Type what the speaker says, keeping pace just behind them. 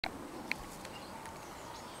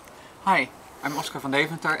Hi, I'm Oscar van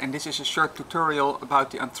Deventer and this is a short tutorial about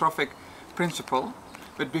the Anthropic principle.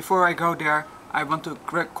 But before I go there, I want to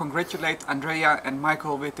congratulate Andrea and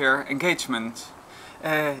Michael with their engagement.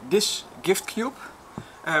 This gift cube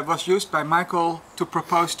was used by Michael to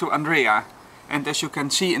propose to Andrea. And as you can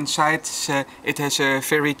see inside, it has a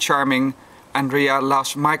very charming Andrea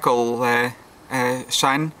loves Michael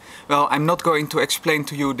sign. Well, I'm not going to explain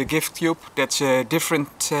to you the gift cube, that's a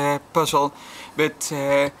different puzzle, but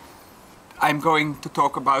I'm going to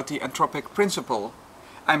talk about the Anthropic principle.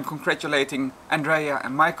 I'm congratulating Andrea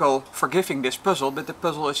and Michael for giving this puzzle, but the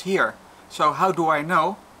puzzle is here. So how do I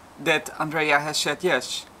know that Andrea has said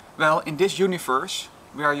yes? Well, in this universe,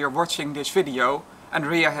 where you're watching this video,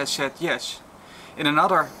 Andrea has said yes. In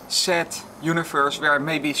another sad universe where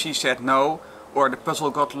maybe she said no, or the puzzle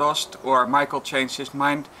got lost, or Michael changed his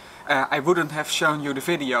mind, I wouldn't have shown you the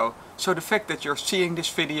video. So the fact that you're seeing this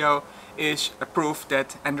video is a proof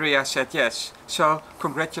that Andrea said yes. So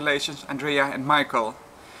congratulations Andrea and Michael.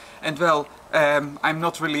 And well, I'm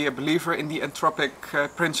not really a believer in the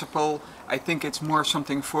Anthropic principle. I think it's more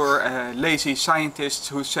something for lazy scientists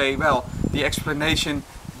who say, well, the explanation,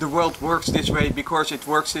 the world works this way because it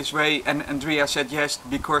works this way, and Andrea said yes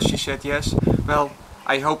because she said yes. Well,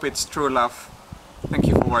 I hope it's true love. Thank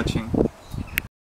you for watching.